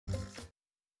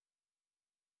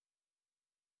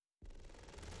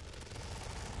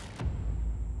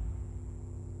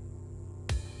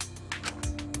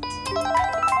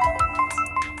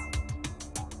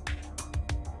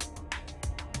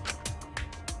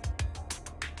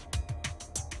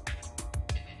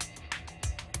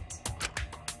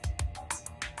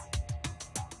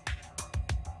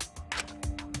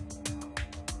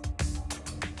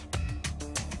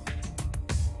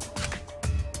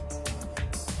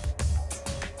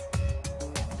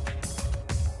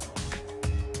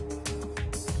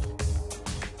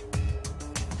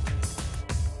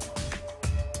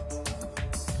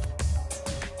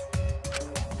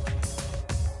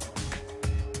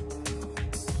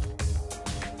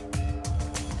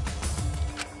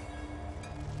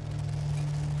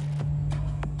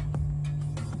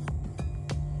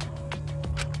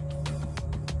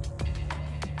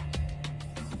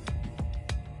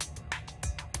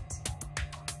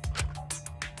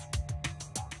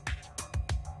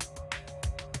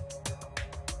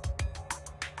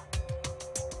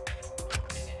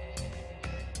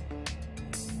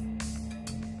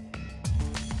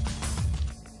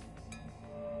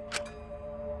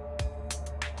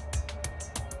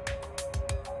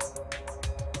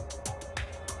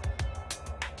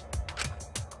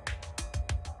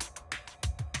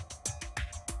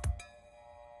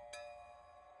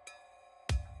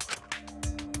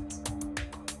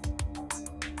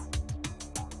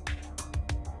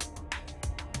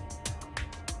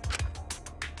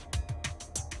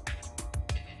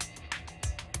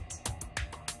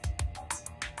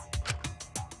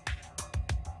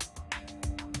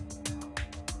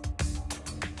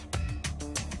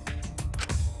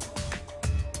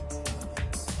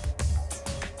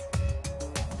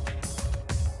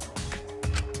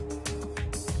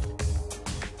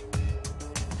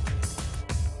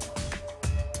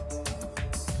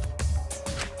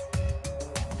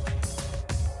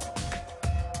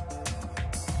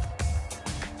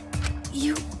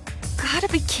You gotta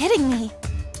be kidding me.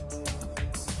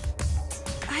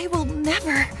 I will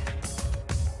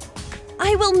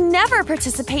never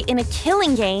participate in a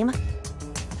killing game.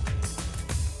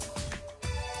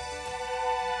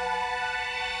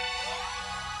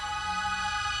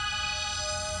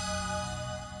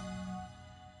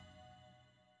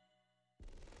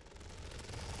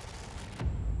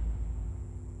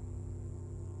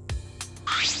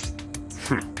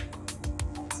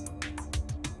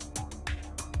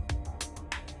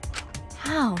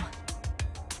 How?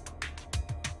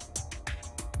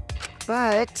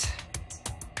 But...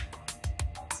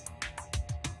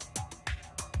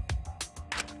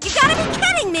 You gotta be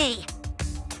kidding me!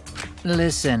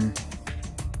 Listen.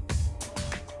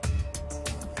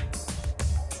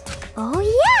 Oh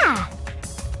yeah!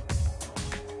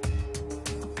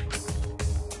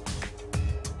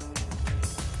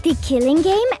 The killing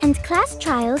game and class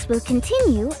trials will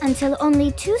continue until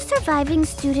only 2 surviving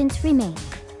students remain.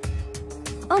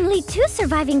 Only 2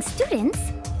 surviving students?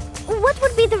 What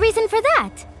would be the reason for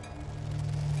that?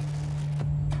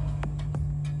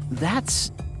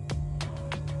 That's...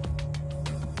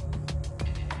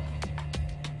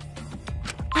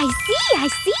 I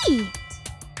see!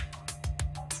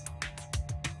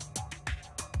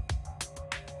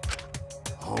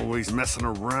 Always messing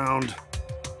around.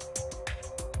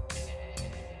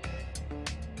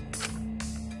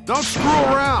 Don't screw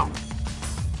around!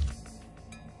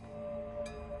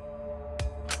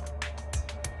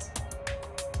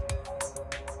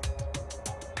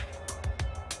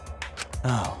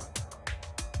 Oh.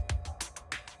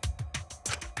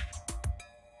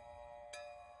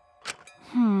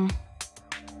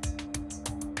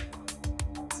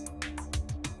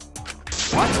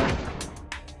 What?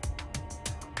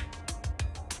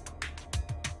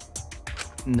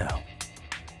 No.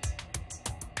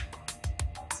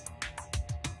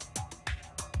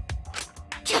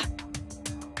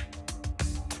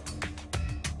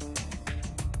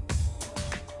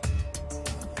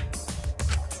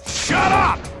 Shut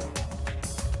up!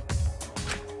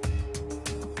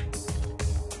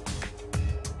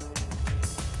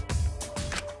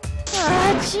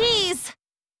 Jeez.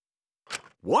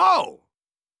 Whoa!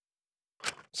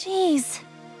 Jeez.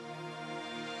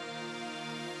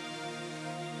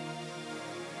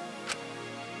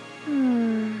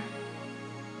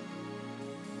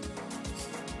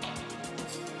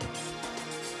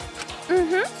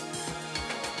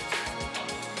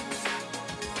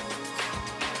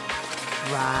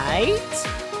 Right?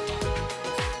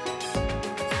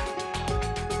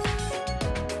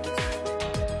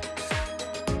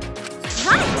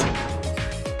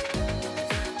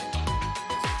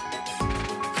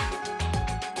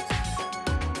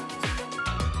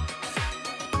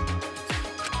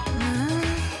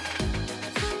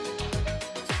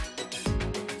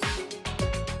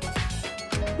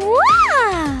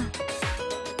 Wow!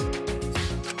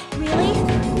 Really?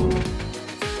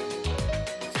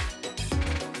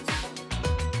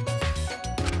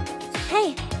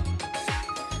 Hey.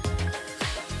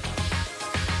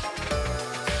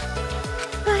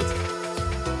 But...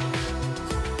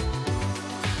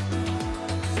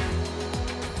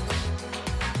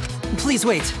 Please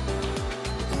wait.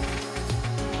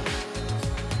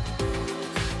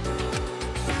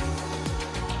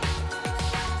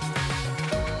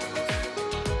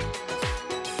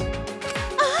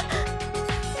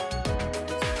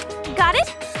 Got it?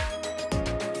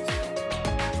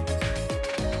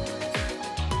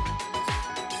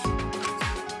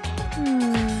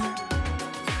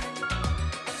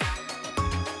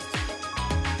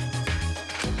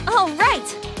 All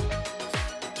right.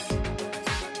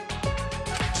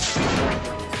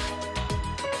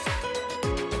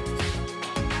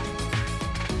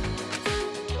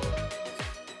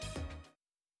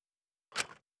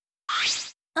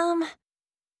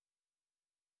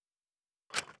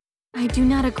 I do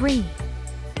not agree.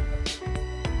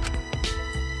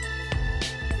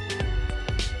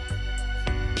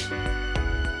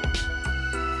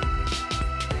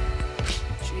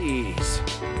 Jeez.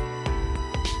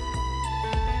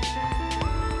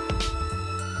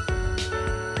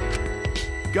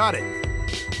 Got it.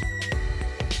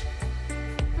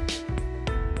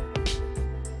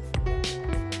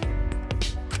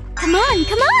 Come on,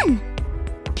 come on!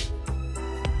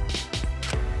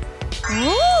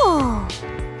 Oh!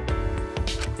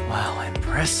 Wow,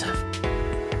 impressive.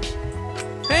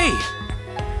 Hey!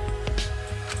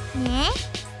 Yeah?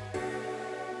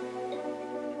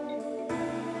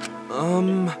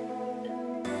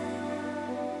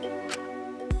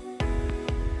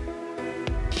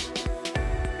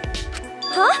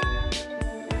 Huh?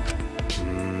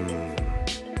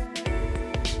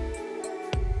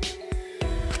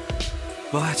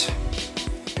 But...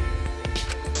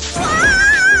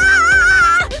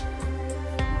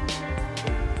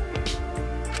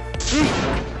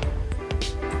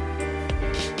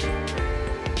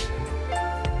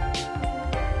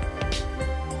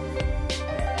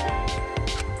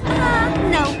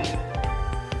 No.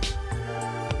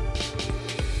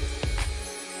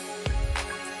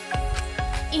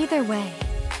 Either way.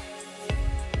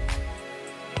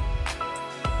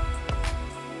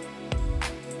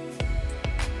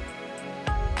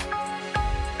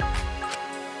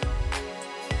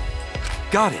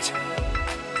 Got it.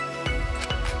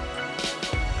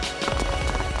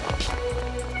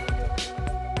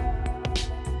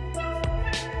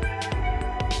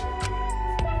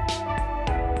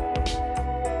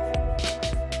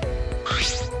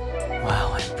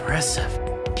 Wow, impressive.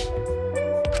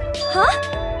 Huh?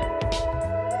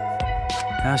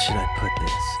 How should I put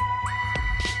this?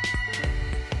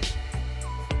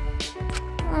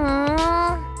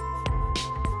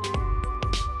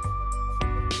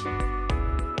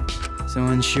 So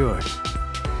unsure.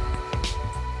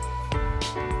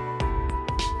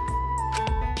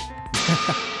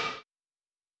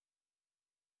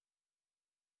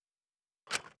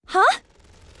 Huh?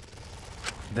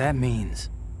 That means...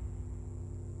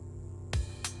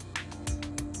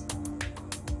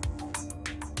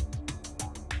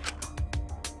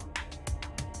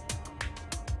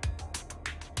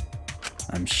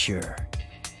 I'm sure.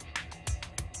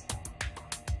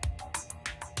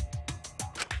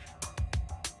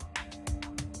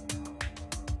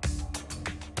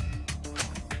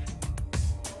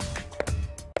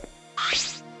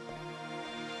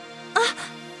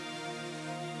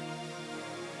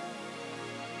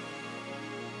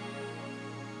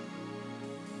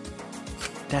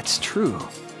 That's true.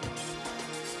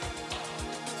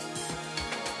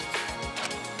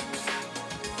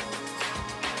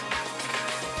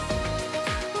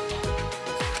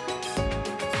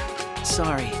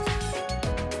 Sorry.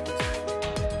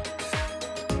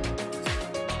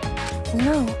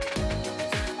 No.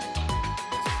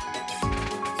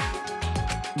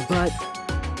 But...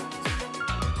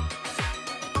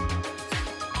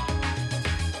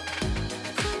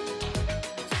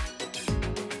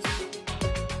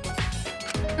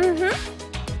 Mm-hmm.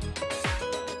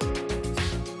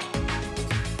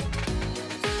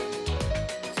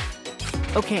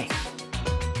 Okay.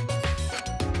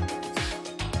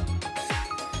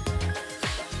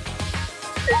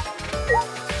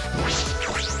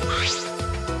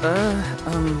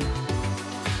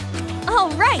 All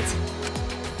right.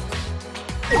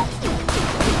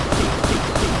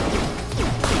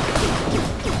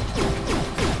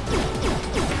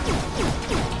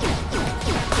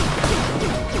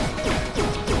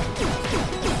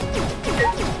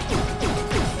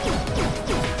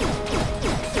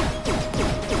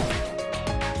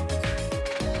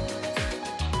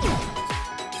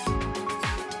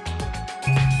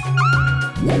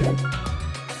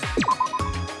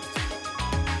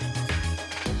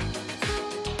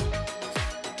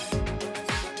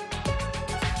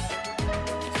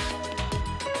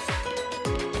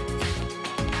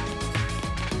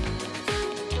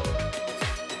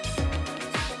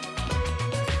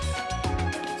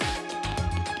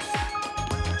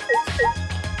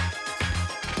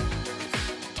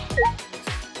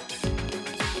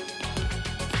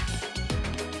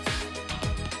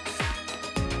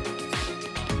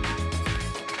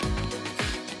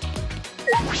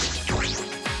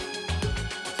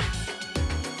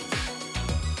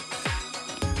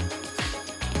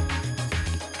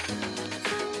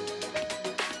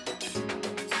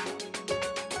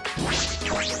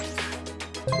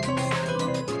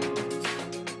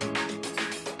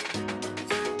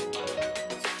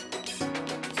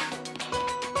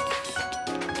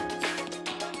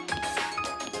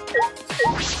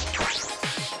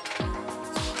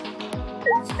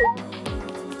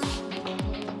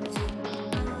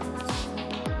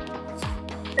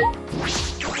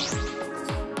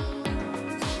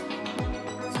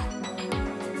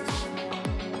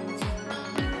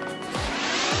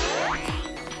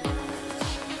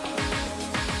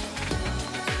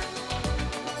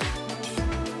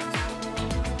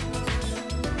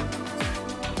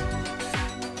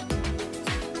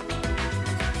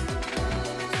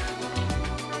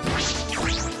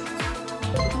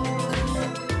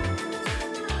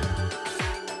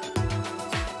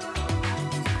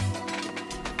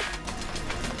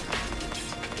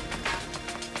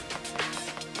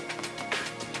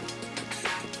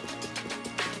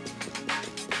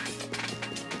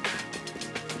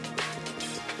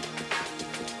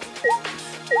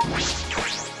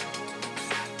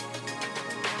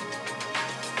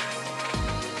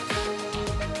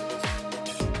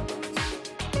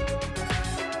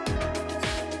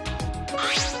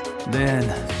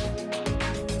 Then...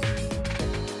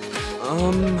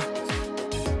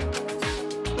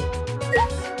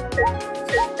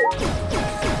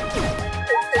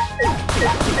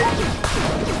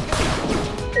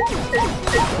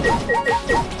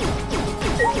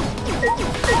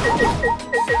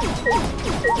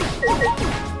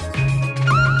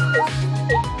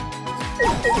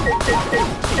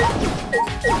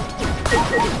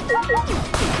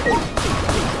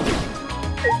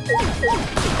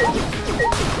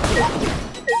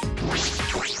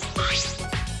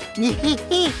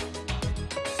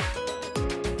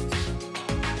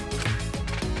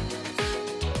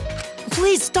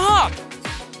 Please stop!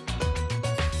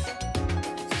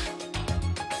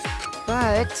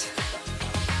 But...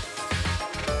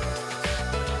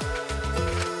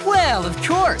 Well, of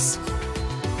course!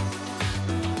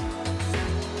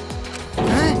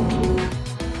 Huh?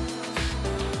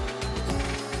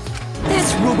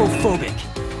 That's robophobic!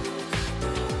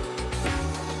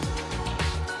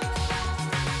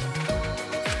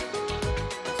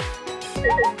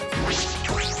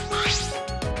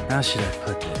 How should I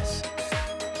put this?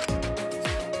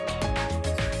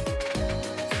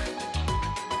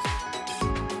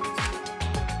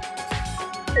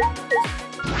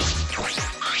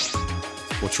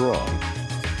 What's wrong?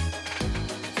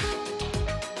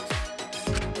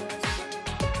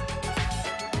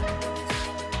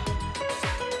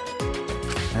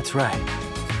 That's right.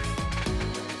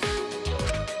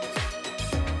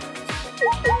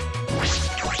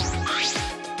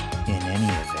 In any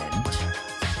event...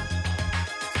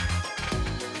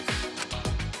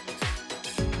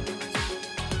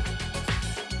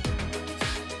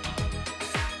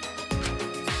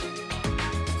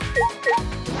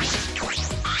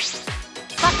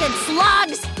 Fucking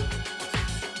slugs!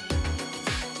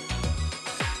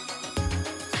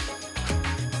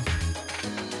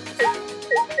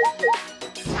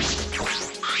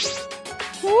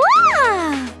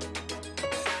 Wow!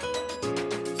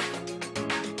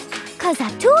 'Cause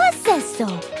Atua says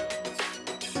so.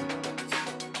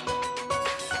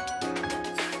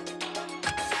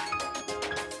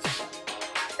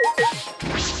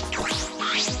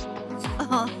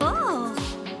 Oh.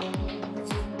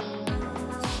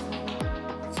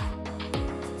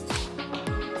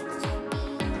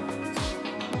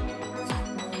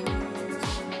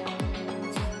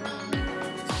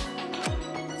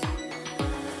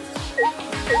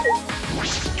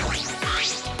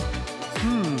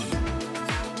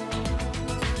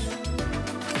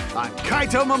 I'm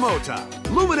Kaito Momota,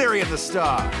 luminary of the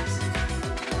stars.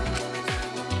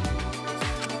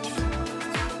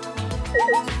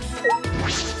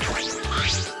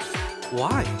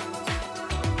 Why?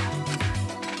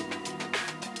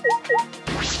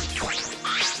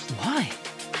 Why?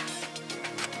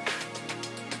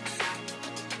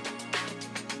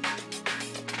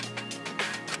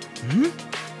 Hmm?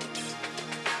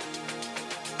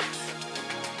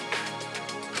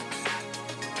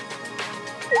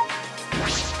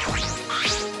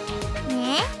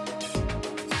 Eh?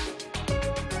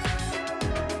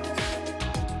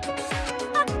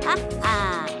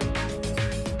 Ah.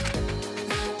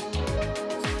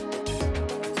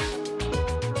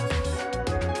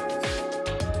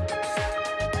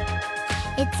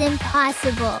 It's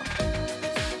impossible.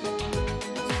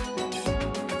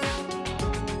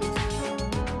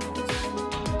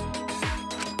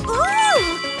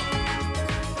 Ooh!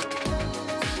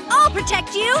 I'll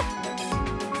protect you!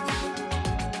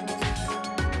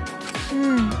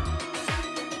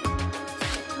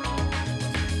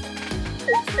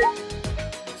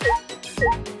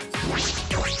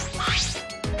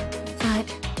 But...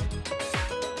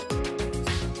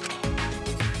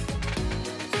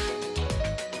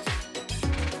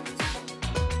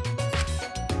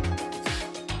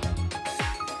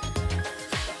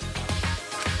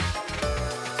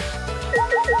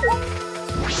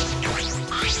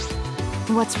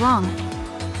 What's wrong?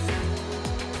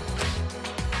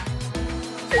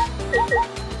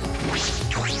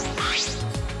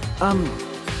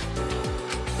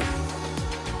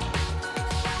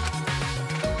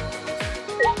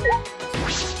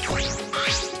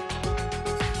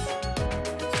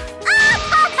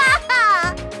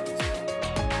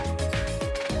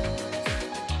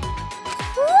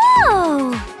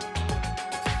 Whoa!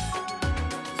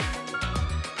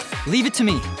 Leave it to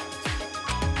me.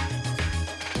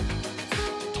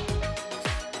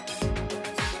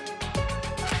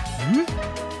 Hmm?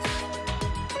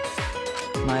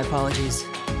 My apologies.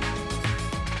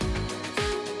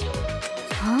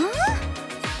 Huh?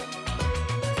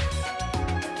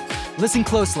 Listen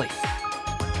closely.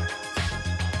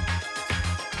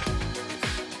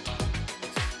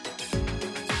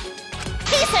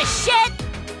 piece of shit!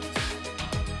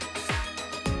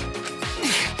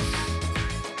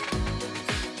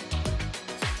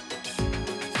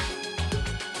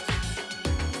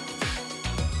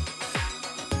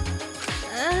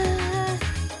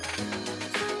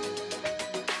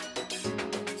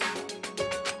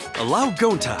 Allow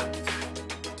Gonta.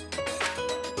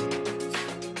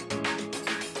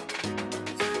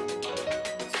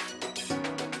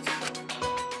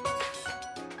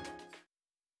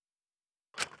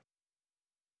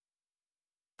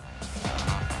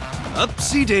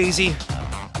 Upsy daisy.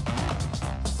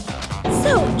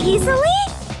 So easily?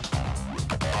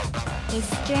 His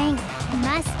strength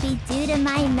must be due to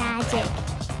my magic.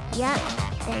 Yup,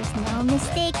 there's no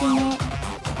mistaking it.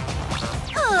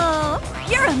 Oh,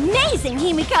 you're amazing,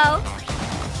 Himiko!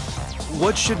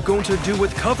 What should Gonta do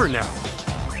with cover now?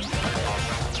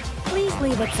 Please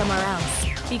leave it somewhere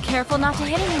else. Be careful not to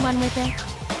hit anyone with it.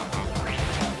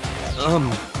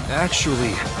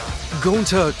 Actually,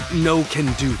 Gonta no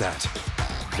can do that.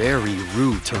 Very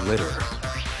rude to litter.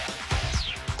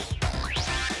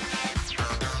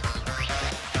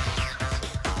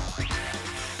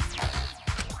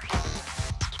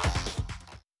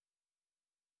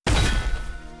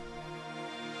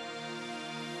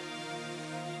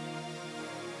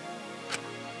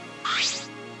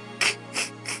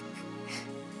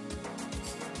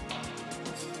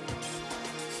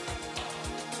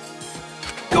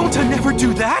 Gonta never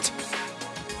do that?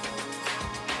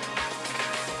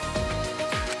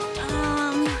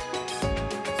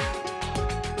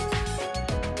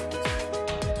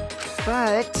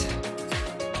 But...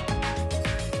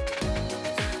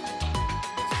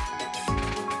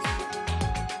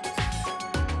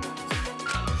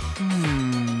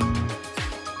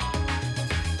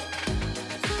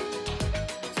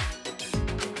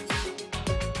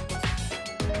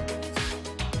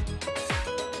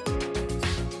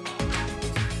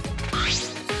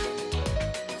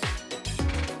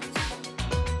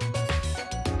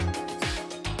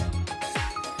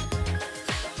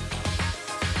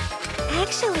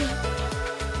 Actually,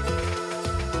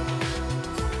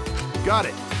 Got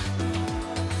it.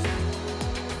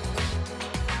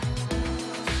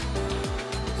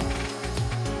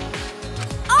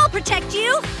 I'll protect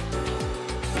you!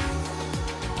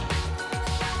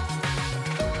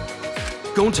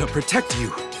 Gonta protect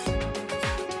you.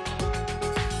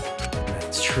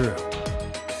 That's true.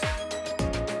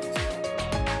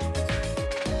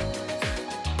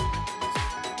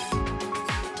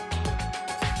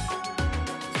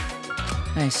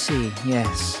 I see,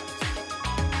 yes.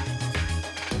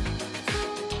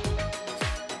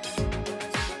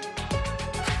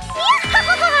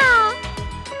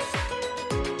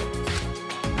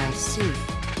 I see.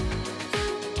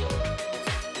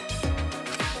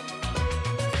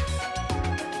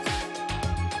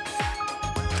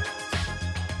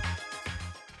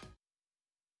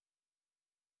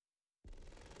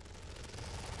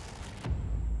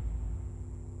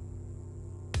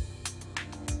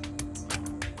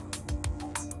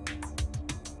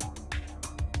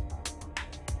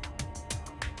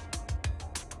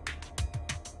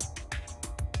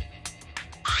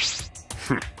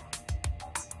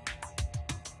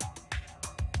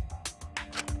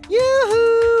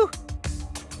 Yoo-hoo!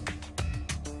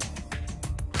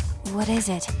 What is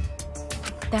it?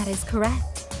 That is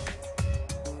correct.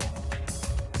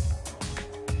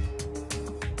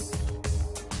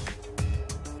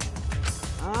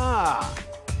 Ah.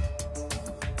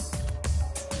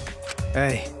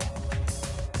 Hey,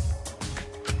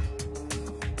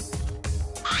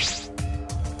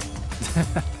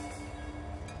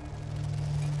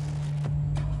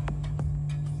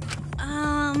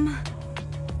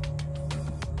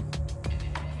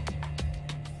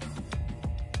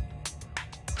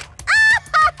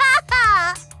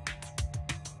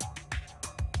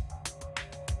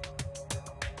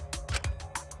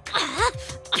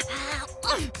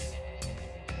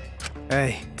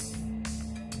 hey.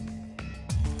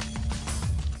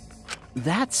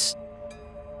 That's...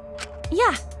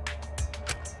 Yeah.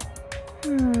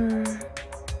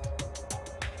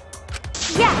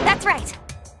 Yeah, that's right.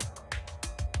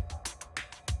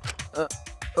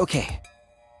 okay.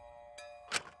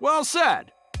 Well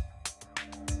said.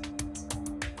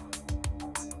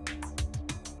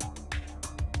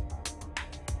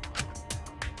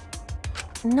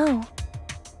 No.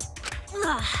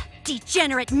 Ugh,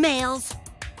 degenerate males.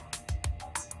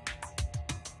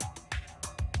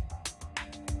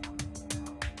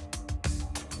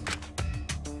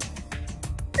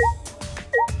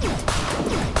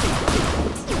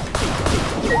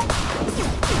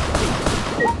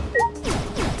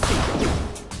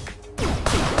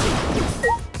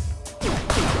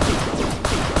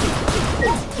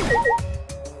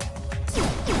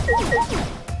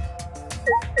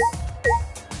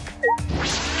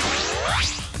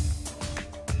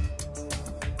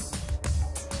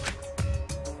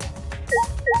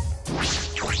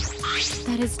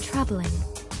 That is troubling.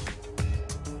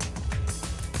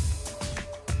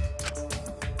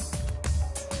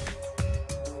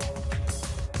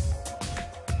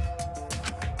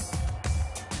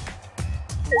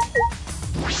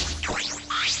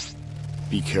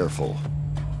 Be careful.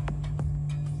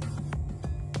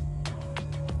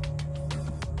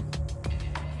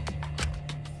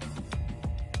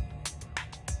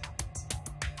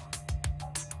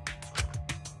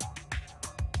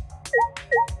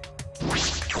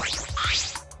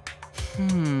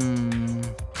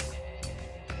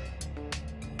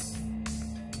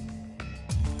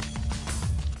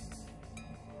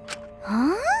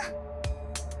 Huh?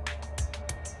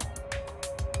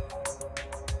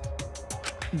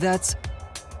 That's...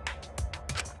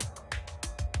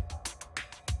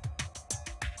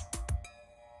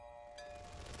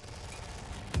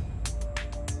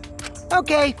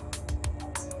 Okay.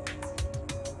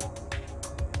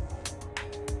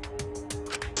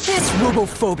 That's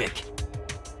robophobic.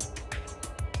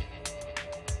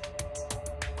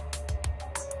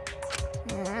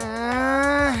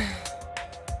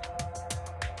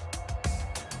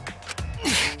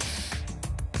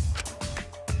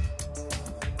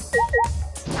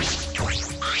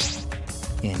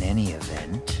 In any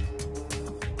event...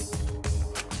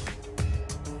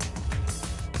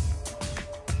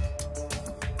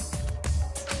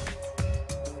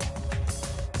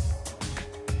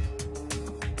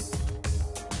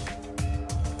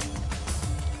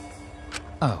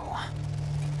 Oh.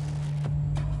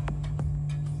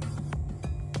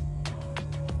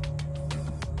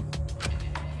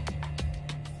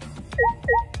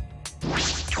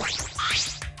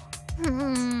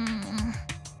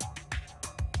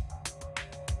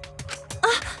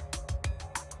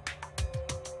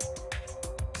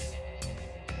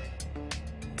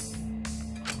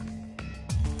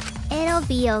 It'll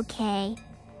be okay.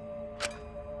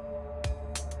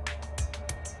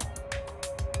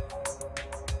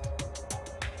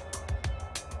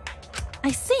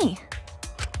 I see.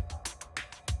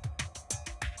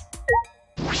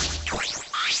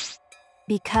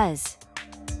 Because.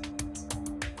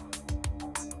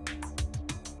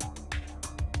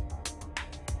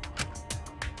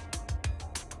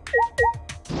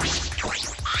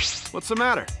 What's the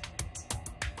matter?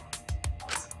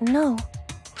 No.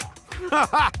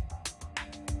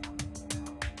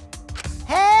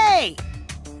 Hey!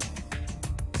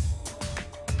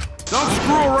 Don't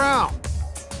screw around!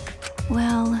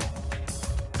 Well,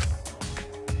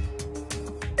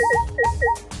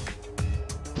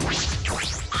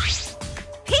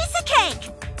 Piece of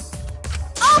cake!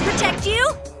 I'll protect you!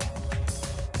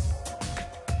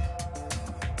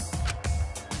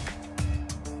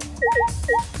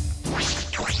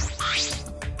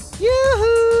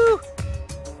 Yoo-hoo!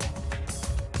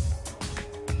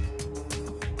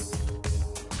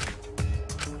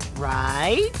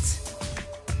 Right?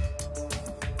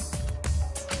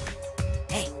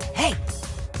 Hey, hey!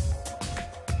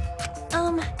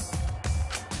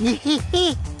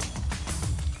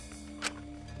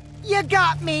 You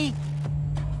got me!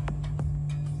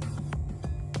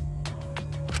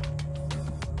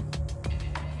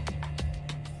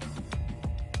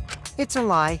 It's a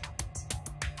lie.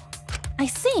 I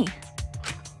see.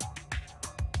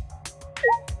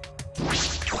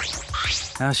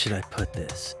 How should I put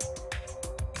this?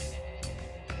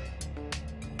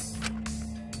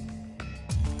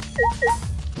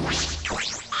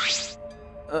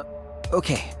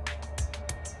 Okay.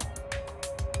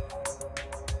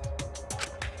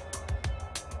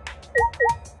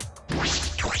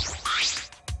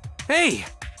 Hey!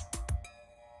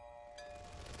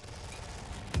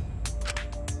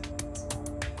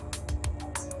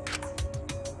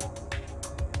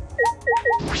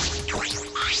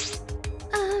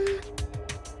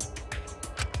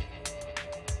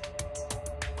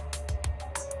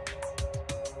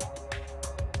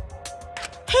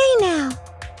 Hey now!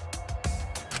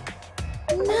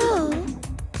 No.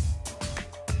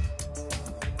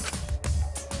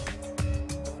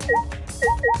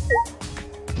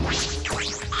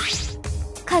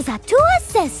 'Cause Atua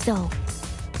says so.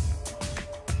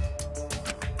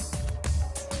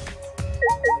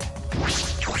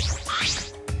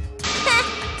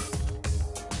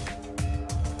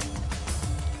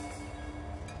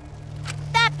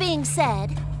 That being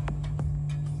said,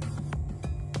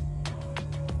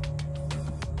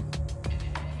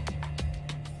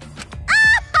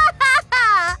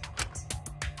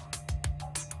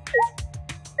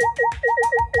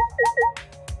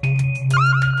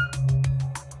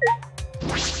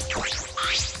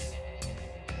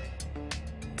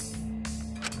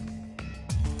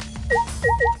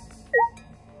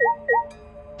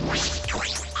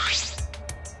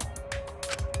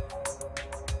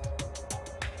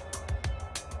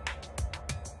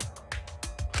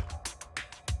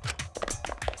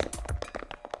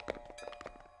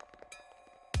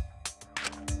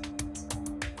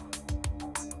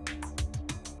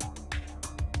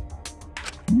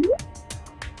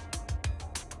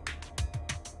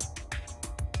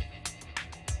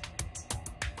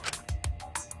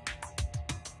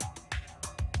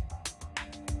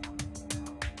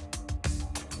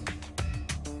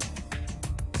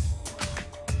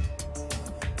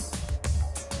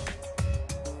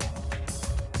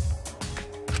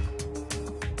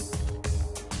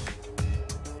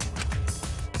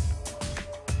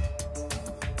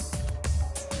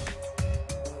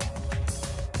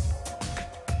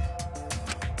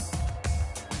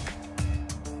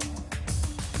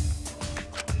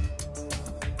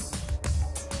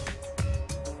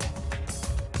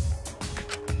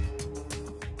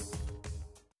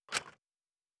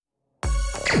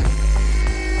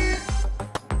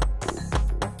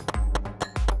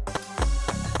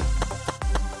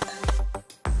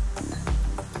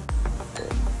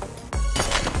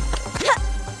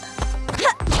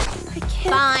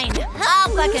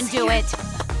 hope I can do it.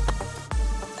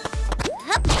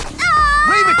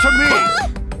 Leave it to me!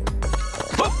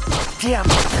 Damn,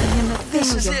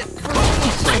 this is it.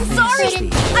 I'm sorry!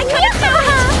 I couldn't do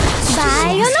it!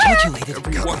 Sayonara! Calculated.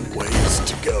 Everyone ways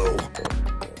to go.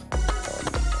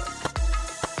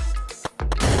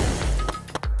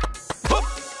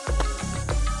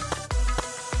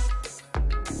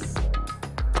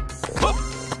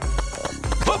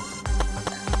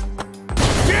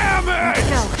 Damn it!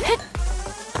 Go. Hit.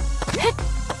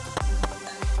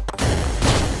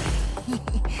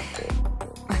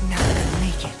 I'm not gonna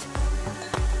make it.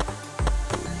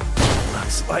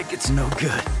 Looks like it's no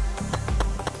good.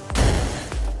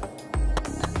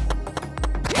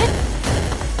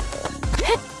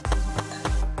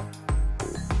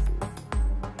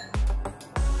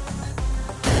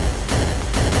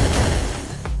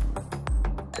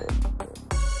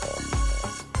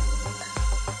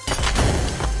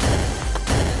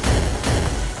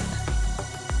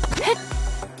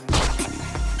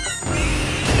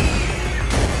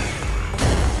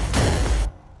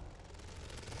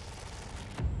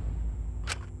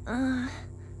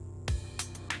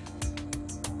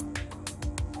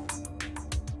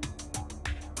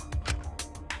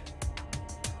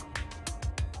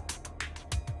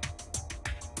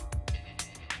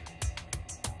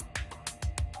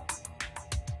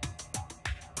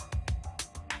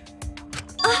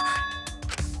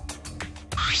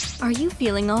 Are you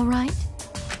feeling all right?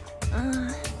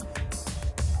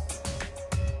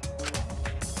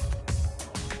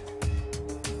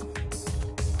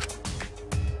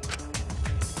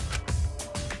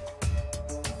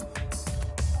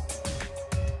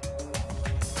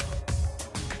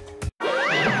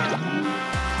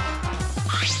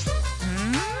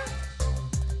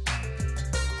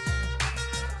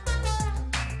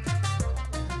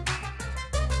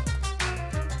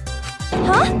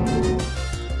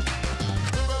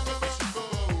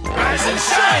 Rise and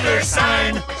shine, Earth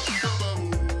sign!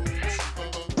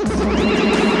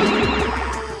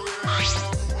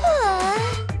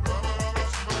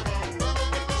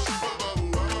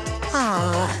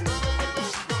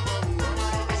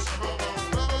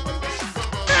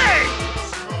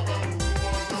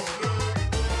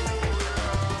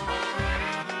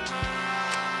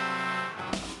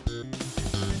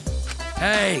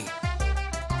 Hey!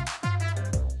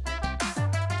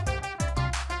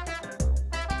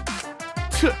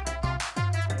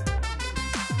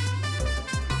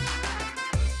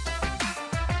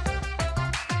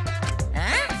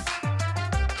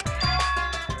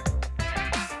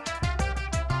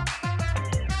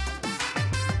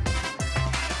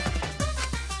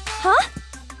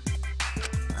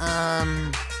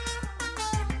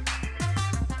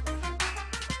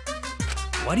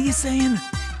 What are you saying?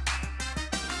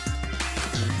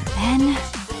 Then...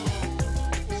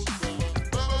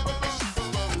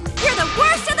 You're the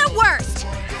worst of the worst!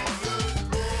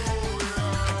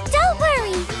 Don't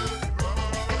worry!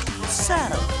 So,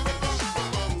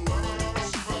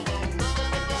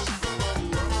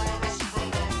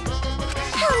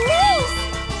 Police!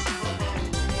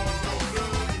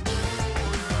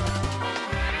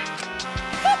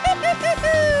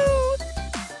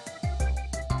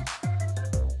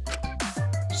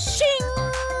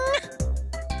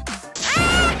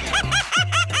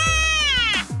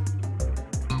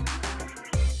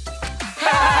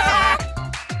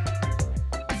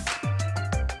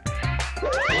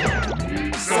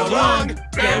 So long,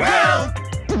 farewell!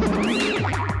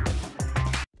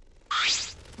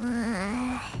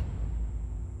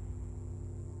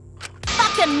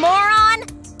 Fucking moron!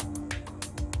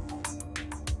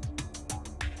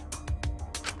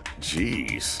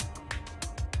 Jeez.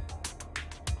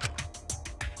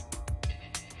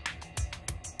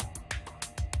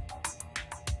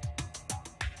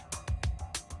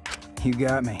 You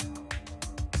got me.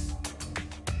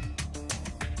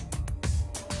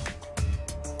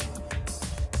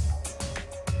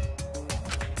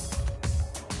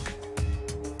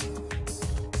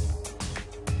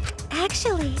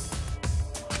 Actually...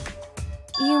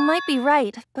 You might be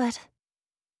right, but...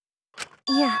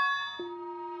 Yeah.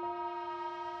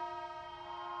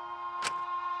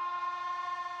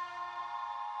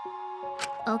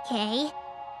 Okay.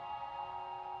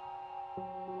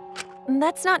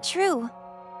 That's not true.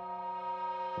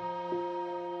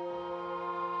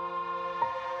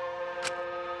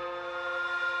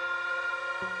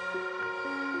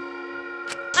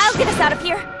 I'll get us out of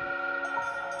here!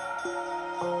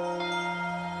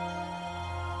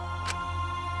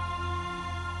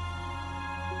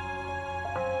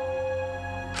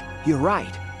 you're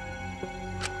right.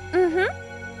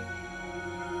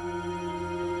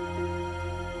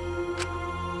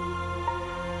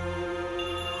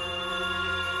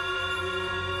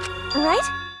 Right?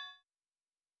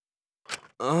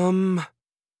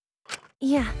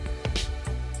 Yeah.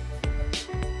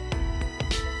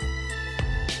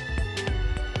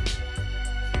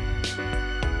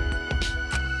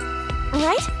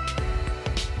 Right?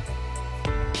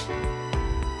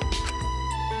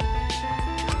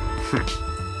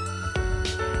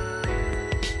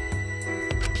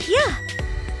 Yeah.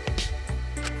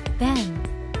 Then,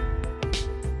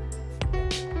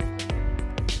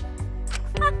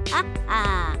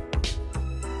 Ah.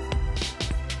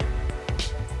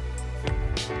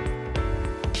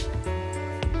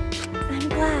 I'm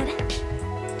glad.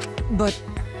 But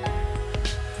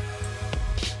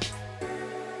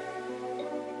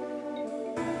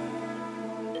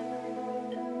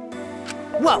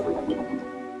whoa!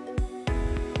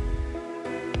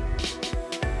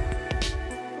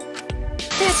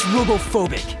 That's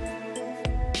robophobic.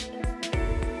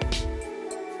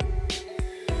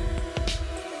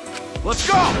 Let's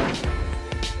go!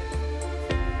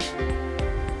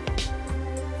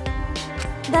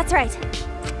 That's right.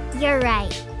 You're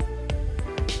right.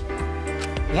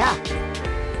 Yeah.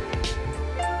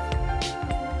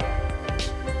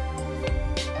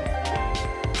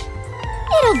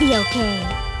 It'll be okay.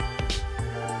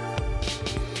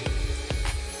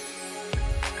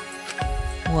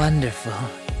 Wonderful.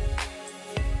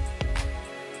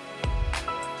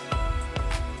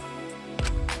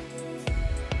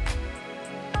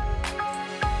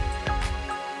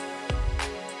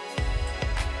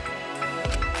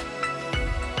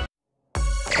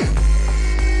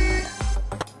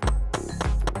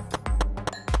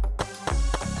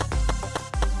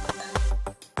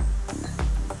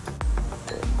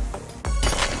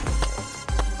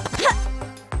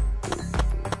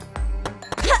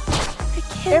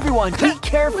 Everyone, be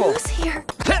careful. Lose here.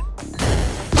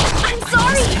 I'm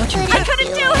sorry. I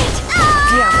couldn't do it.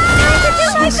 Damn. I tried to do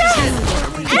my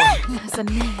best. as a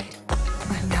maid.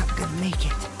 I'm not gonna make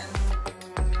it.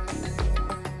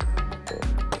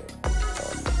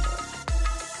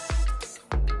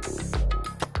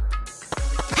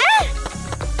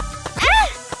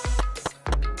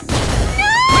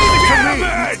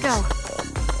 Let's go.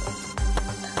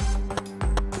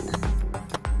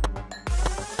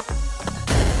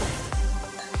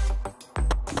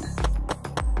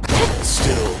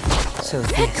 Still, So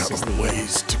this is got the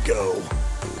ways to go.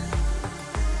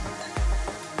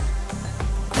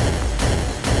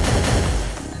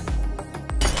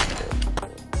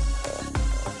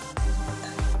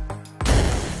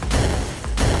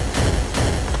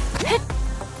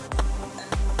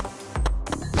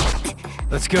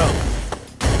 Let's go.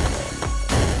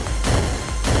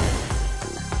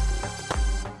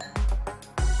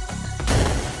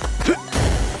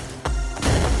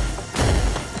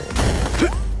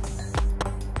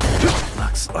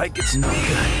 Looks like it's no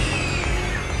good.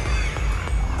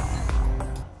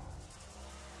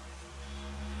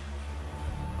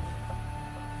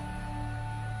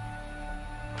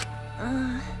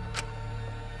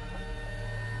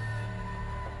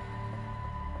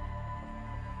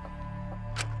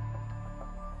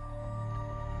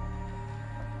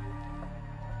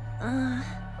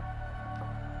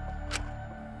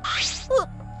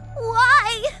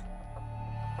 Why?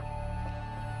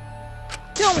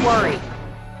 Don't worry.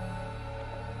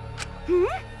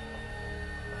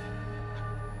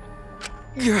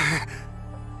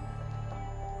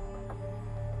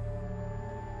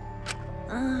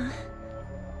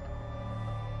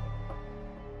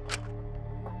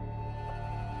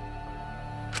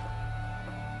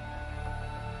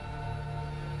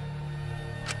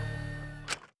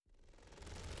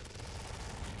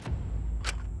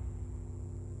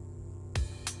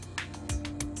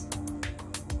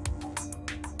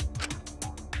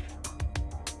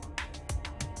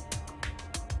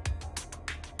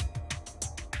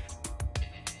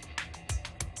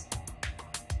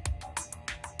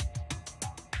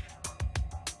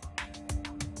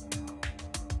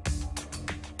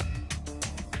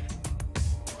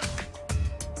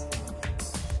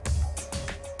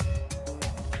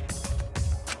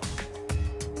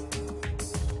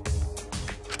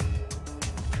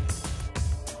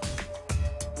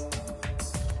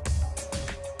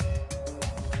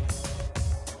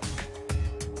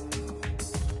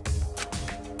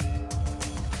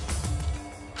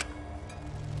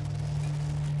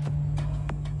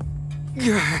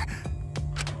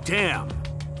 Damn.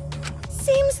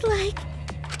 Seems like...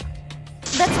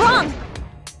 That's wrong!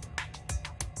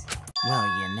 Well,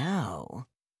 you know.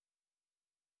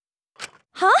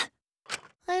 Huh?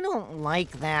 I don't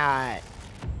like that.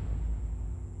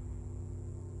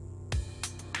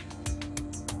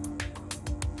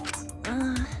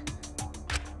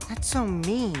 That That's so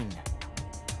mean.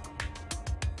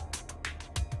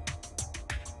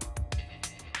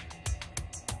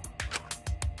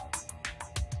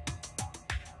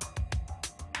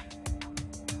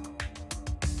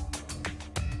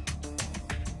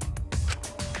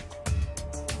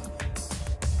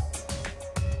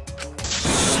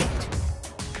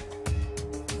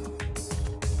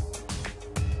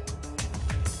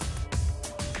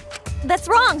 That's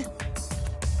wrong!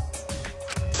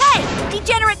 Hey!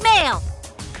 Degenerate male!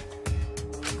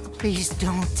 Please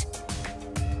don't.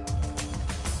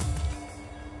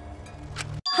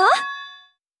 Huh?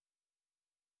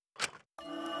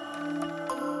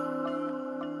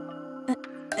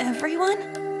 Everyone?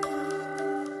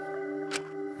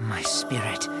 My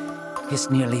spirit is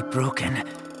nearly broken.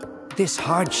 This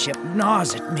hardship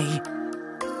gnaws at me.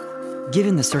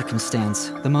 Given the circumstance,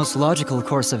 the most logical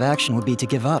course of action would be to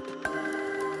give up.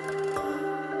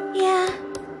 Yeah,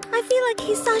 I feel like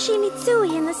Hisashi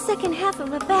Mitsui in the second half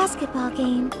of a basketball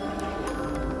game.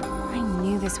 I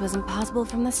knew this was impossible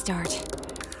from the start.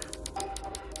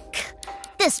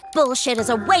 This bullshit is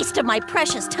a waste of my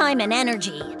precious time and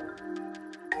energy.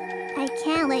 I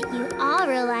can't let you all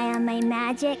rely on my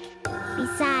magic.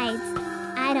 Besides,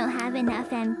 I don't have enough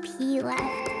MP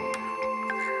left.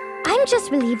 I'm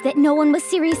just relieved that no one was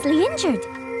seriously injured.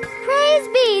 Praise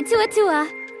be to Atua.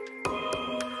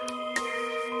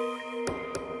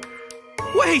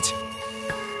 Wait!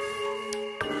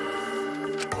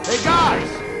 Hey guys!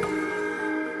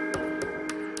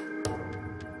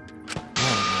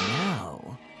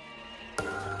 No.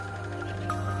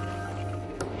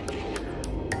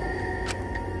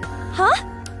 Huh?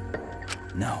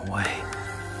 No way.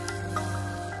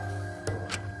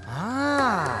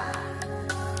 Ah.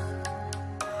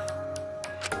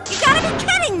 You gotta be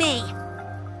kidding me!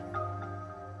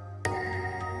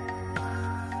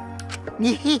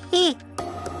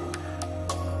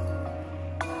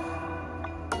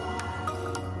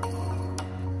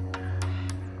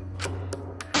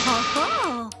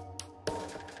 Oh.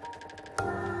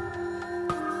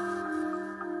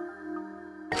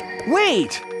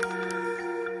 Wait!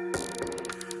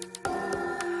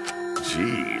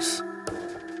 Jeez.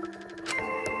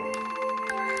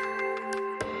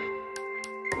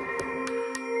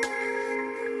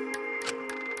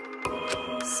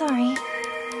 Sorry.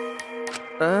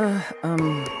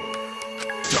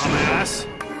 Dumbass!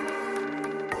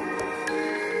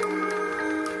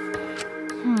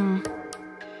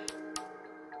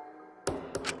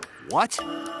 What?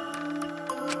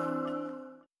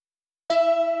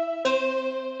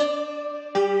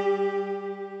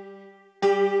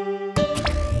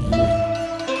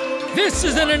 This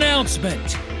is an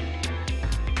announcement!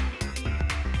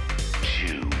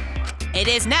 It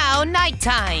is now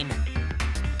nighttime.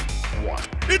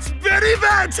 It's Betty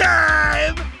Bad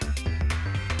time!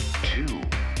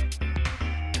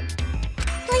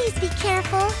 Please be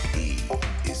careful. He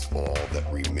is all that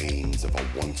remains of a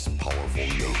once powerful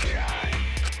nation.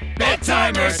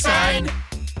 Bedtimer sign!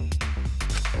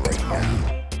 Right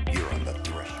now, you're on the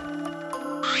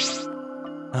threshold.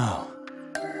 Oh.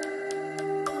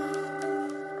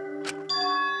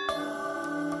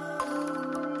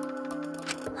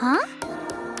 Huh?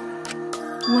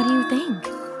 What do you think?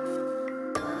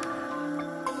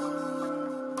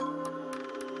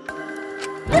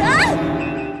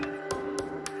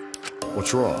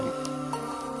 What's wrong?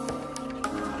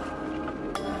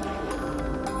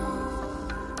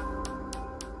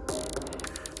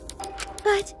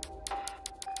 But...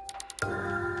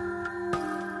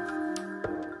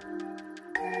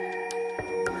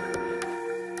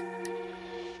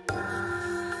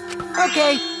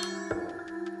 Okay.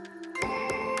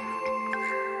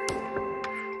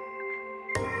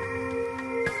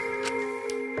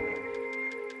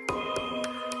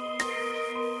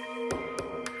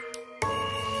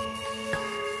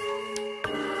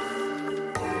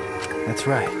 That's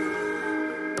right.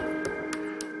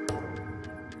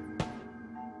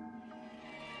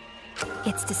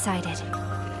 It's decided.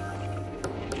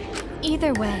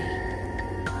 Either way.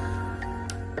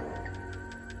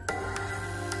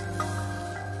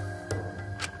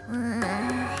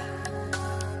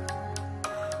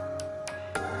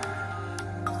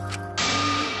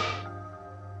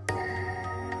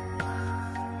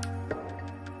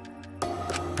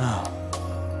 Oh.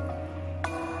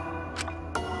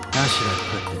 How should I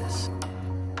put this?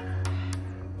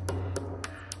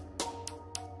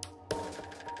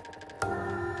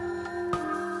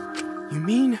 You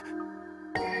mean?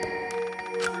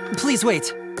 Please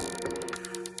wait.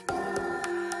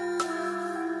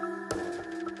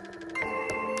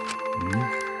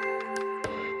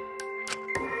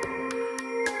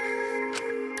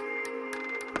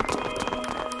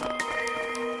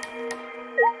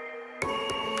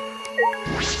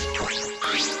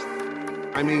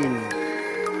 I mean...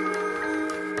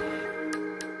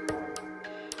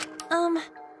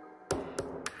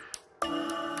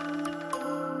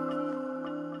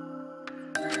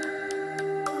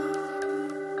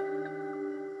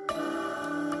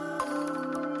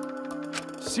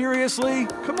 Seriously?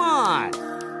 Come on!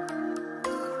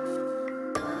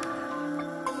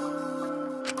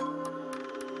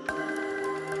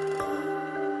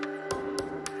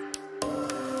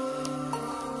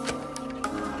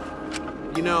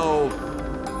 You know...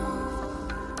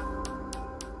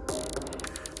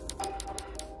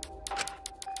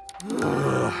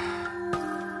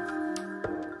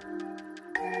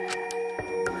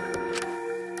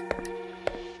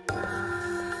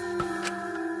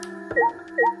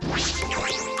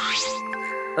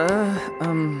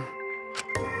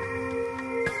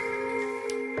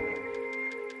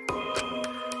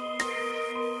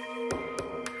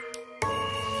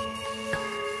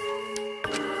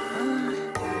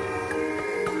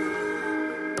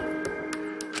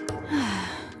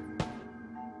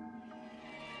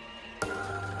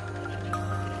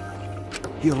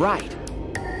 You're right.